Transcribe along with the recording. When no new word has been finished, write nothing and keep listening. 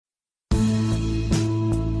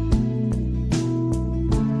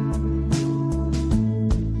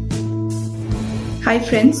Hi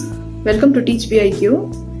friends, welcome to Teach PIQ.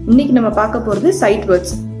 இன்னைக்கு நம்ம பார்க்க போறது sight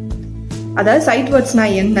words. அதாவது sight wordsனா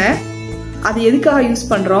என்ன, அதை எதுக்காக யூஸ்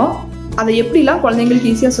பண்றோம், அதை எப்படிலாம்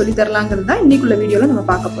குழந்தைங்களுக்கு ஈஸியா சொல்லி தரலாங்கிறது தான் இன்னைக்குள்ள வீடியோல நம்ம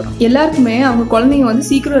பார்க்க போறோம். எல்லாருக்குமே அவங்க குழந்தைங்க வந்து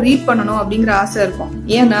சீக்கிரம் ரீட் பண்ணணும் அப்படிங்கிற ஆசை இருக்கும்.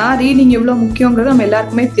 ஏன்னா ரீடிங் எவ்வளவு முக்கியங்கிறது நம்ம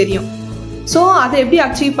எல்லாருக்குமே தெரியும். ஸோ அதை எப்படி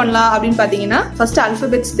அச்சீவ் பண்ணலாம் அப்படின்னு பாத்தீங்கன்னா ஃபர்ஸ்ட்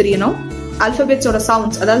அல்பபெட்ஸ் தெரியணும், அல்பபெட்ஸோட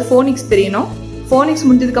சவுண்ட்ஸ் அதாவது ஃபோனிக்ஸ் தெரியணும். ஃபோனிக்ஸ்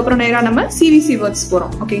முடிஞ்சதுக்கு அப்புறம் நேராக நம்ம சிவிசி வேர்ட்ஸ்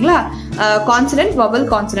போறோம். ஓகேங்களா, கான்சனன்ட், வவல்,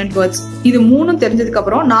 கான்சனன்ட் வேர்ட்ஸ் இது மூணும் தெரிஞ்சதுக்கு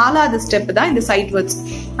அப்புறம் நாலாவது ஸ்டெப் தான் இந்த சைட் வேர்ட்ஸ்.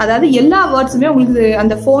 அதாவது எல்லா வேர்ட்ஸுமே உங்களுக்கு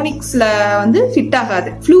அந்த ஃபோனிக்ஸ்ல வந்து ஃபிட்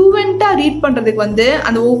ஆகாது. ஃப்ளூவெண்டா ரீட் பண்றதுக்கு வந்து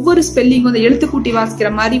அந்த ஒவ்வொரு ஸ்பெல்லிங் வந்து எழுத்து கூட்டி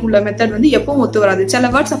வாசிக்கிற மாதிரி உள்ள மெத்தட் வந்து எப்பவும் ஒத்து வராது. சில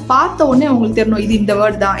வேர்ட்ஸை பார்த்த உடனே உங்களுக்கு தெரியணும் இது இந்த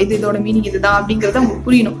வேர்ட் தான், இது இதோட மீனிங் இதுதான் அப்படிங்கறத உங்களுக்கு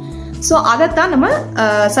புரியணும். ஸோ அதைத்தான் நம்ம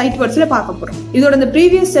சைட் வேர்ட்ஸ்ல பார்க்க போறோம். இதோட இந்த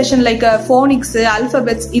previous session like Phoenix,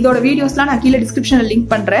 alphabets இதோட வீடியோஸ்லாம் நான் கீழே டிஸ்கிரிப்ஷன்ல லிங்க்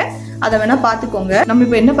பண்றேன், அதை வேணா பாத்துக்கோங்க. நம்ம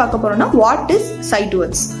இப்போ என்ன பார்க்க போறோம்னா what is side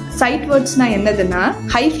words. Side வேர்ட்ஸ்னா என்னதுன்னா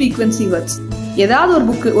ஹை ஃப்ரீக்வன்சி வேர்ட்ஸ். ஏதாவது ஒரு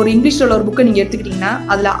புக், ஒரு இங்கிலீஷ்ல ஒரு புக்கை நீங்க எடுத்துக்கிட்டீங்கன்னா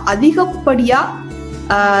அதுல அதிகப்படியா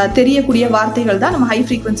தெரியக்கூடிய வார்த்தைகள் தான் நம்ம ஹை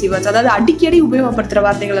ஃப்ரீக்வன்சி வேர்ட்ஸ். அதாவது அடிக்கடி உபயோகப்படுத்துற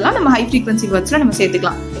வார்த்தைகள் எல்லாம் நம்ம ஹை ஃப்ரீக்வன்சி வேர்ட்ஸ்ல நம்ம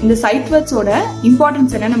சேர்த்துக்கலாம். இந்த சைட் வேர்ட்ஸோட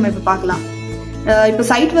இம்பார்ட்டன்ஸ் என்ன நம்ம இப்ப பார்க்கலாம். இப்போ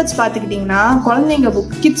சைட் வேர்ட்ஸ் பார்த்துக்கிட்டிங்கன்னா குழந்தைங்க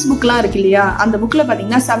புக், கிட்ஸ் புக்லாம் இருக்கு இல்லையா, அந்த புக்கில்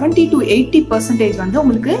பார்த்தீங்கன்னா 70 to 80% வந்து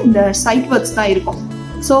உங்களுக்கு இந்த சைட் வேர்ட்ஸ் தான் இருக்கும்.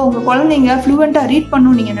 ஸோ உங்கள் குழந்தைங்க ஃப்ளூவெண்ட்டாக ரீட்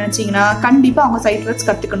பண்ணணும்னு நீங்கள் நினச்சிங்கன்னா கண்டிப்பாக அவங்க சைட் வேர்ட்ஸ்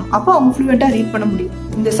கற்றுக்கணும். அப்போ அவங்க ஃப்ளூவெண்ட்டாக ரீட் பண்ண முடியும்.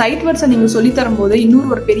 இந்த சைட் வேர்ட்ஸை நீங்கள் சொல்லித்தரும் போது இன்னொரு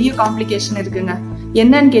ஒரு பெரிய காம்ப்ளிகேஷன் இருக்குங்க.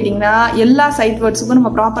 என்னன்னு கேட்டிங்கன்னா எல்லா சைட் வேர்ட்ஸுக்கும்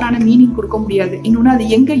நம்ம ப்ராப்பரான மீனிங் கொடுக்க முடியாது. இன்னொன்று அது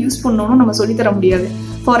எங்கே யூஸ் பண்ணணும்னு நம்ம சொல்லித்தர முடியாது.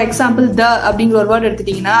 ஃபார் எக்ஸாம்பிள் த அப்படிங்கிற ஒரு வேர்டு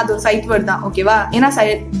எடுத்துட்டீங்கன்னா அது ஒரு சைட் வேர்ட் தான், ஓகேவா? ஏன்னா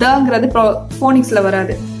தங்கிறது ஃபோனிக்ஸ்ல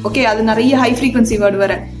வராது. ஓகே, அது நிறைய ஹை ஃப்ரீக்வன்சி வேர்டு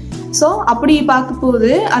வர. ஸோ அப்படி பார்க்க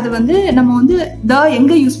போது அது வந்து நம்ம வந்து த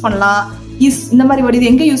எங்க யூஸ் பண்ணலாம், இஸ் இந்த மாதிரி வேர்டு இது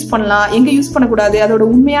எங்க யூஸ் பண்ணலாம், எங்க யூஸ் பண்ணக்கூடாது, அதோட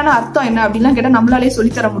உண்மையான அர்த்தம் என்ன அப்படின்லாம் கேட்டால் நம்மளாலே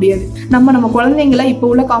சொல்லித்தர முடியாது. நம்ம குழந்தைங்களை இப்போ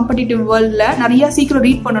உள்ள காம்படிட்டிவ் வேர்ல்ட்ல நிறைய சீக்கிரம்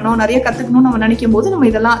ரீட் பண்ணணும், நிறைய கத்துக்கணும்னு நம்ம நினைக்கும் போது நம்ம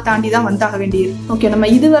இதெல்லாம் தாண்டி தான் வந்தாக வேண்டியது. ஓகே, நம்ம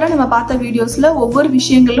இதுவரை நம்ம பார்த்த வீடியோஸ்ல ஒவ்வொரு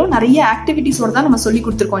விஷயங்களும் நிறைய ஆக்டிவிட்டிஸோட தான் நம்ம சொல்லி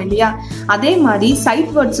கொடுத்துருக்கோம் இல்லையா? அதே மாதிரி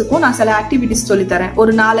சைட் வேர்ட்ஸுக்கும் நான் சில ஆக்டிவிட்டிஸ் சொல்லித்தரேன்.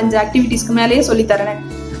 ஒரு 4-5 ஆக்டிவிட்டிஸ்க்கு மேலேயே சொல்லித்தரேன்.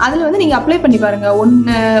 அதுல வந்து நீங்க அப்ளை பண்ணி பாருங்க.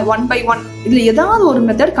 ஒன் பை ஒன் இதுல ஏதாவது ஒரு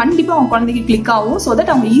மெத்தட் கண்டிப்பா அவங்க குழந்தைக்கு கிளிக் ஆகும். ஸோ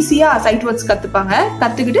தட் அவங்க ஈஸியா சைட் வேர்ட்ஸ் கத்துப்பாங்க,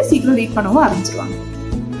 கத்துக்கிட்டு சீக்கிரம் ரீட் பண்ணவும் ஆரம்பிச்சிருவாங்க.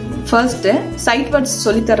 ஃபர்ஸ்ட் சைட் வேர்ட்ஸ்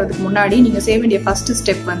சொல்லி தரதுக்கு முன்னாடி நீங்க செய்ய வேண்டிய ஃபர்ஸ்ட்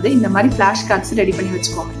ஸ்டெப் வந்து இந்த மாதிரி ஃபிளாஷ் கார்ட்ஸ் ரெடி பண்ணி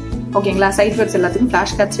வச்சுக்கோங்க. ஓகேங்களா, சைட் வேர்ட்ஸ் எல்லாத்துக்கும்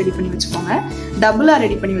ஃபிளாஷ் கார்ட்ஸ் ரெடி பண்ணி வச்சுக்கோங்க. டபுளா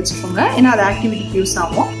ரெடி பண்ணி வச்சுக்கோங்க, ஏன்னா அது ஆக்டிவிட்டிக்கு யூஸ்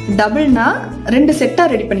ஆகும். டபுள்னா 2 செட்டா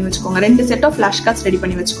ரெடி பண்ணி வச்சுக்கோங்க. 2 set of flash cards ready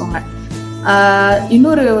பண்ணி வச்சுக்கோங்க.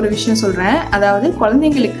 இன்னொரு விஷயம் சொல்றேன். அதாவது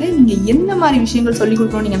குழந்தைங்களுக்கு நீங்க என்ன மாதிரி விஷயங்கள் சொல்லி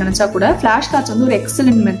கொடுக்கணும்னு நீங்க நினைச்சா கூட ஃபிளாஷ் கார்ட்ஸ் வந்து ஒரு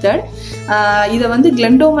எக்ஸலன்ட் மெத்தட். இதை வந்து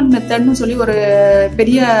கிளெண்டோமன் மெத்தட்னு சொல்லி ஒரு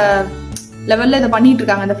பெரிய லெவல்ல இதை பண்ணிட்டு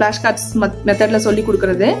இருக்காங்க. இந்த ஃபிளாஷ் கார்ட்ஸ் மெத்தட்ல சொல்லி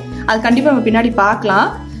கொடுக்கறது அது கண்டிப்பா நம்ம பின்னாடி பார்க்கலாம்.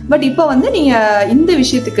 பட் இப்போ வந்து நீங்க இந்த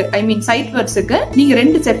விஷயத்துக்கு சைட் வேர்ட்ஸுக்கு நீங்க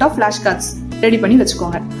 2 set of flash cards ready பண்ணி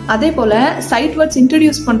வச்சுக்கோங்க. அதே போல சைட் வேர்ட்ஸ்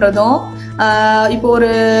இன்ட்ரடியூஸ் பண்றதும் இப்போ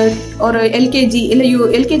ஒரு எல்கேஜி இல்ல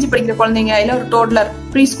எல்கேஜி படிக்கிற குழந்தைங்க இல்ல ஒரு டோட்லர்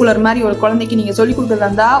ப்ரீ ஸ்கூலர் மாதிரி ஒரு குழந்தைக்கு நீங்க சொல்லி கொடுக்கறதா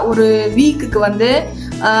இருந்தா ஒரு வீக்குக்கு வந்து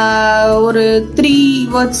ஒரு 3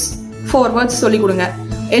 வேர்ட்ஸ் 4 வேர்ட்ஸ் சொல்லி கொடுங்க.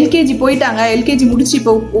 எல்கேஜி போயிட்டாங்க, எல்கேஜி முடிச்சு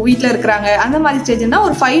இப்போ வீட்டுல இருக்கிறாங்க, அந்த மாதிரி ஸ்டேஜ்னா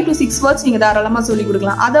ஒரு 5 to 6 வேர்ட்ஸ் நீங்க தாராளமா சொல்லி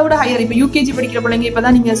கொடுக்கலாம். அதை விட ஹையர் இப்போ யூகேஜி படிக்கிற பிள்ளைங்க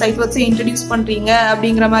இப்பதான் நீங்க சைட் வேர்ட்ஸை இன்ட்ரடியூஸ் பண்றீங்க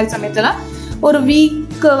அப்படிங்கிற மாதிரி சமயத்துல ஒரு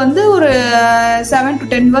வீக் வந்து ஒரு 7 to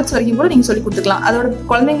 10 வேர்ட்ஸ் வரைக்கும் கூட நீங்க சொல்லி கொடுத்துக்கலாம். அதோட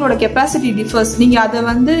குழந்தைங்களோட கெப்பாசிட்டி டிஃபர்ஸ். நீங்க அதை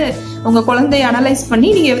வந்து உங்க குழந்தைய அனலைஸ் பண்ணி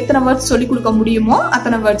நீங்க எத்தனை வேர்ட்ஸ் சொல்லி கொடுக்க முடியுமோ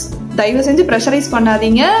அத்தனை வேர்ட்ஸ். தயவு செஞ்சு ப்ரெஷரைஸ்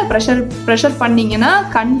பண்ணாதீங்க. ப்ரெஷர் பண்ணீங்கன்னா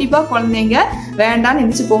கண்டிப்பா குழந்தைங்க வேண்டான்னு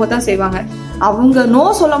எந்திரிச்சு போகத்தான் செய்வாங்க. அவங்க நோ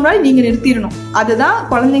சொல்ல முன்னாடி நீங்க நிறுத்திடணும். அதுதான்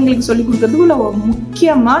குழந்தைங்களுக்கு சொல்லி கொடுக்கறதுக்கு உள்ள ஒரு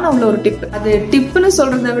முக்கியமான ஒரு டிப். அது டிப்னு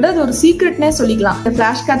சொல்றதை விட அது ஒரு சீக்ரெட்னே சொல்லிக்கலாம். இந்த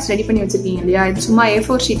ஃபிளாஷ் கார்ட்ஸ் ரெடி பண்ணி வச்சிருக்கீங்க இல்லையா, இது சும்மா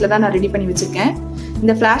A4 ஷீட்ல தான் நான் ரெடி பண்ணி வச்சிருக்கேன்.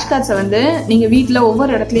 இந்த ஃபிளாஷ் கார்ட்ஸை வந்து நீங்க வீட்டுல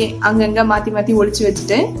ஒவ்வொரு இடத்துலயும் அங்கங்க மாத்தி ஒழிச்சு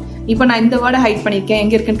வச்சுட்டு இப்போ நான் இந்த வேர்டை ஹைட் பண்ணிருக்கேன்,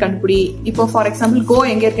 எங்க இருக்குன்னு கண்டுபிடி. இப்போ ஃபார் எக்ஸாம்பிள் கோ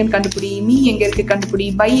எங்க இருக்குன்னு கண்டுபிடி, மீ எங்க இருக்கு கண்டுபிடி,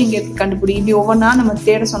 பை எங்க இருக்கு கண்டுபிடி. இப்படி ஒவ்வொன்றா நம்ம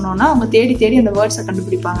தேட சொன்னோம்னா அவங்க தேடி அந்த வேர்ட்ஸை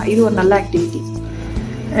கண்டுபிடிப்பாங்க. இது ஒரு நல்ல ஆக்டிவிட்டி.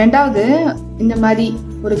 ரெண்டாவது இந்த மாதிரி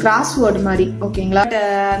ஒரு கிராஸ் வேர்டு மாதிரி, ஓகேங்களா,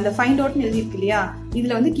 அந்த ஃபைண்ட் அவுட்னு எழுதிருக்கு இல்லையா,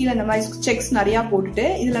 இதுல வந்து கீழே இந்த மாதிரி செக்ஸ் நிறைய போட்டுட்டு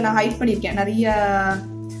இதுல நான் ஹைட் பண்ணிருக்கேன். நிறைய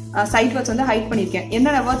சைட் வேர்ட்ஸ் வந்து ஹைட் பண்ணிருக்கேன்.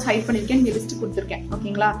 என்னென்ன வேர்ட்ஸ் ஹைட் பண்ணிருக்கேன் நீங்க லிஸ்ட் கொடுத்துருக்கேன்.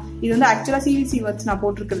 ஓகேங்களா, இது வந்து ஆக்சுவலா சிவிசி வேர்ட்ஸ் நான்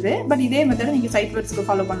போட்டிருக்கிறது. பட் இதே மெத்தட் நீங்க சைட் வேர்ட்ஸ்க்கு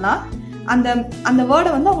ஃபாலோ பண்ணலாம். அந்த வேர்டை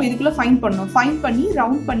வந்து அவங்க இதுக்குள்ள ஃபைண்ட் பண்ணி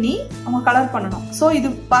ரவுண்ட் பண்ணி அவங்க கலர் பண்ணணும். ஸோ இது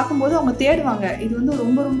பார்க்கும்போது அவங்க தேடுவாங்க. இது வந்து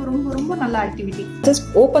ரொம்ப ரொம்ப ரொம்ப ரொம்ப நல்ல ஆக்டிவிட்டி. ஜஸ்ட்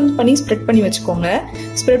ஓப்பன் பண்ணி ஸ்ப்ரெட் பண்ணி வச்சுக்கோங்க.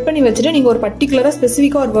 ஸ்ப்ரெட் பண்ணி வச்சுட்டு நீங்க ஒரு பர்டிகுலரா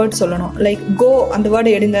ஸ்பெசிஃபிக்கா ஒரு வேர்ட் சொல்லணும். லைக் கோ அந்த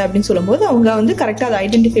வேர்டை எடுங்க அப்படின்னு சொல்லும்போது அவங்க வந்து கரெக்டா அதை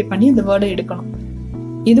ஐடென்டிஃபை பண்ணி அந்த வேர்டை எடுக்கணும்.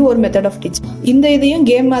 இது ஒரு மெத்தட் ஆஃப் டீச்சிங். இந்த இதையும்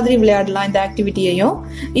கேம் மாதிரி விளையாடலாம். இந்த ஆக்டிவிட்டியையும்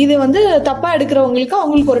இது வந்து தப்பா எடுக்கிறவங்களுக்கு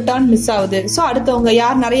அவங்களுக்கு ஒரு டர்ன் மிஸ் ஆகுது. ஸோ அடுத்தவங்க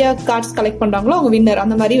யார் நிறைய கார்ட்ஸ் கலெக்ட் பண்றாங்களோ அவங்க வின்னர்,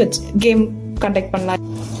 அந்த மாதிரி வச்சு கேம் கண்டக்ட் பண்ணலாம்.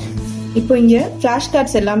 இப்போ இங்க ஃபிளாஷ்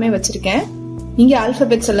கார்ட்ஸ் எல்லாமே வச்சிருக்கேன். இங்க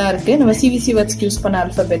ஆல்பபெட்ஸ் எல்லாம் இருக்கு. நம்ம சிவிசி வேர்ட்ஸ்க்கு யூஸ் பண்ண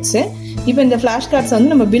ஆல்பபெட்ஸ். இப்போ இந்த ஃபிளாஷ் கார்ட்ஸ்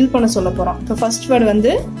வந்து நம்ம பில்ட் பண்ண சொல்ல போறோம். இப்போ ஃபர்ஸ்ட் வேர்டு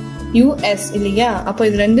வந்து யூஎஸ் இல்லையா? அப்போ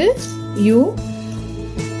இதுல இருந்து யூஎஸ்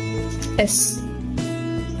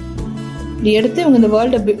இப்படி எடுத்து இவங்க இந்த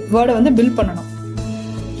வேர்டை வந்து பில்ட் பண்ணணும்.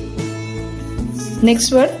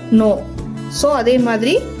 Next word no. ஸோ அதே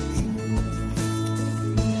மாதிரி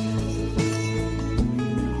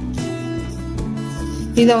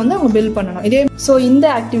இதை வந்து அவங்க பில்ட் பண்ணணும். இதே ஸோ இந்த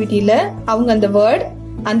ஆக்டிவிட்டியில அவங்க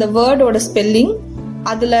அந்த வேர்டோட ஸ்பெல்லிங்,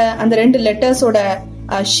 அதுல அந்த 2 லெட்டர்ஸோட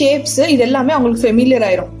ஷேப்ஸ், இது எல்லாமே அவங்களுக்கு ஃபெமிலியர்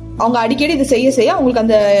ஆயிரும். அவங்க அடிக்கடி இதை செய்ய செய்ய அவங்களுக்கு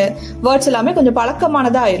அந்த வேர்ட்ஸ் எல்லாமே கொஞ்சம்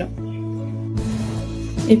பழக்கமானதா ஆயிரும்.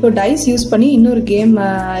 இப்போ டைஸ் யூஸ் பண்ணி இன்னொரு கேம்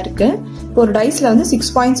இருக்கு. இப்போ ஒரு டைஸ்ல வந்து 6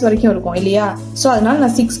 பாயிண்ட்ஸ் வரைக்கும் இருக்கும் இல்லையா? ஸோ அதனால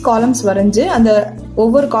நான் 6 காலம்ஸ் வரைஞ்சு அந்த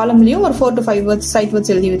ஒவ்வொரு காலம்லயும் ஒரு 4 to 5 வேர்ட்ஸ் சைட்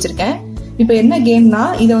வேர்ட்ஸ் எழுதி வச்சிருக்கேன். இப்போ என்ன கேம்னா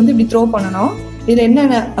இதை வந்து இப்படி த்ரோ பண்ணணும். இதுல என்ன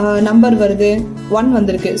நம்பர் வருது? 1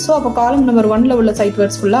 வந்திருக்கு. ஸோ அப்போ காலம் நம்பர் 1ல உள்ள சைட்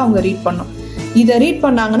வேர்ட்ஸ் ஃபுல்லா அவங்க ரீட் பண்ணும். இதை ரீட்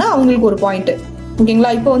பண்ணாங்கன்னா அவங்களுக்கு ஒரு பாயிண்ட். ஓகேங்களா?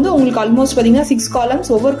 இப்போ வந்து உங்களுக்கு ஆல்மோஸ்ட் பாத்தீங்கன்னா 6 காலம்ஸ்,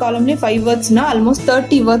 ஒவ்வொரு காலம்லயும் 5 வேர்ட்ஸ்னா ஆல்மோஸ்ட்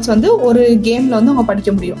 30 வேர்ட்ஸ் வந்து ஒரு கேம்ல வந்து அவங்க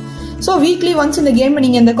படிக்க முடியும். ஸோ வீக்லி ஒன்ஸ் இந்த கேம்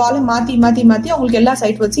நீங்க இந்த காலம் மாத்தி மாத்தி மாத்தி அவங்களுக்கு எல்லா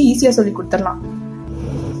சைட் வேர்ட்ஸும் ஈஸியா சொல்லி கொடுத்துடலாம்.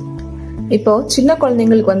 இப்போ சின்ன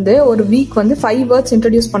குழந்தைங்களுக்கு வந்து ஒரு வீக் வந்து 5 வேர்ட்ஸ்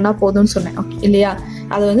இன்ட்ரடியூஸ் பண்ணா போதும்னு சொன்னேன் இல்லையா?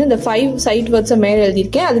 அது வந்து இந்த 5 சைட் வேர்ட்ஸை மேல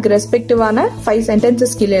எழுதியிருக்கேன். அதுக்கு ரெஸ்பெக்டிவான 5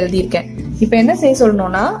 சென்டென்சஸ் கீழே எழுதியிருக்கேன். இப்போ என்ன செய்ய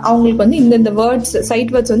சொல்லணும்னா அவங்களுக்கு வந்து இந்த வேர்ட்ஸ்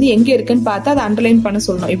சைட் வேர்ட்ஸ் வந்து எங்க இருக்குன்னு பார்த்து அதை அண்டர்லைன் பண்ண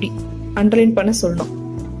சொல்லணும். இப்படி அண்டர்லைன் பண்ண சொல்லணும்.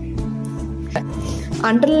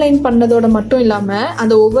 அண்டர்லைன் பண்ணதோட மட்டும் இல்லாம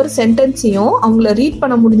அந்த ஒவ்வொரு சென்டென்ஸையும் அவங்கள ரீட்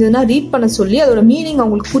பண்ண முடிஞ்சதுன்னா ரீட் பண்ண சொல்லி அதோட மீனிங்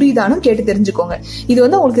அவங்களுக்கு புரியுதான்னு கேட்டு தெரிஞ்சுக்கோங்க. இது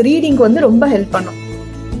வந்து அவங்களுக்கு ரீடிங்க்கு வந்து ரொம்ப ஹெல்ப் பண்ணும்.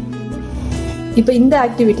 இப்போ இந்த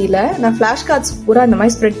ஆக்டிவிட்டியில நான் ஃபிளாஷ் கார்ட்ஸ் பூரா இந்த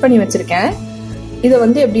மாதிரி ஸ்ப்ரெட் பண்ணி வச்சிருக்கேன். இதை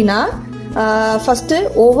வந்து எப்படின்னா ஃபர்ஸ்ட்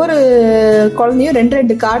ஒவ்வொரு குழந்தையும்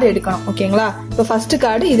 2 கார்டு எடுக்கணும். ஓகேங்களா? இப்போ ஃபர்ஸ்ட்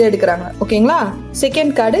கார்டு இதை எடுக்கிறாங்க. ஓகேங்களா?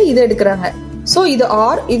 செகண்ட் கார்டு இதை எடுக்கிறாங்க. ஸோ இது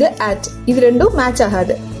ஆர், இது அட், இது ரெண்டும் மேட்ச்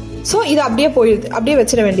ஆகாது. ஸோ இது அப்படியே போயிடுது, அப்படியே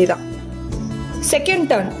வச்சிட வேண்டியதான். செகண்ட்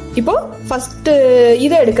டர்ன் இப்போ ஃபர்ஸ்ட்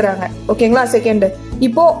இதை எடுக்கிறாங்க. ஓகேங்களா? செகண்ட்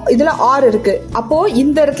இப்போ இதுல ஆர் இருக்கு. அப்போ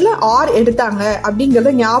இந்த இடத்துல ஆர் எடுத்தாங்க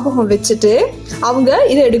அப்படிங்கறத ஞாபகம் வச்சுட்டு அவங்க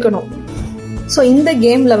இதை எடுக்கணும். ஸோ இந்த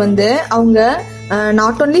கேம்ல வந்து அவங்க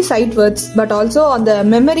not only side words but also அந்த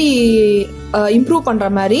மெமரி இம்ப்ரூவ் பண்ற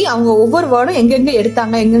மாதிரி அவங்க ஒவ்வொரு வேர்டும் எங்கெங்க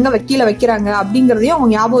எடுத்தாங்க, எங்கெங்க கீழே வைக்கிறாங்க அப்படிங்கறதையும்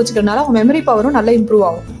அவங்க ஞாபகம் வச்சுக்கிறதுனால அவங்க மெமரி பவரும் நல்லா இம்ப்ரூவ்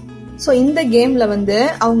ஆகும். ஸோ இந்த கேம்ல வந்து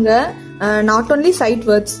அவங்க not only side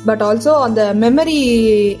words but also அந்த மெமரி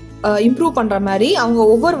இம்ப்ரூவ் பண்ற மாதிரி அவங்க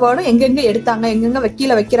ஒவ்வொரு வேர்டும் எங்கெங்க எடுத்தாங்க, எங்கெங்க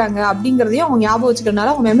கீழே வைக்கிறாங்க அப்படிங்கறதையும் அவங்க ஞாபகம்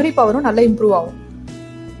வச்சுக்கிறதுனால அவங்க மெமரி பவரும் நல்லா இம்ப்ரூவ் ஆகும்.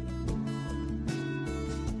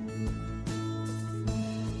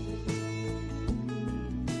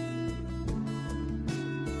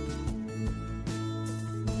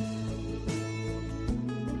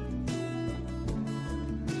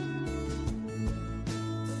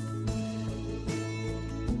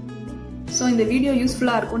 ஸோ இந்த வீடியோ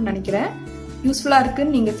யூஸ்ஃபுல்லாக இருக்கும்னு நினைக்கிறேன். யூஸ்ஃபுல்லாக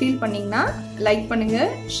இருக்குன்னு நீங்கள் ஃபீல் பண்ணீங்கன்னா லைக் பண்ணுங்கள்,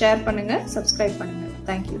 ஷேர் பண்ணுங்கள், சப்ஸ்கிரைப் பண்ணுங்கள்.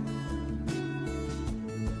 தேங்க்யூ.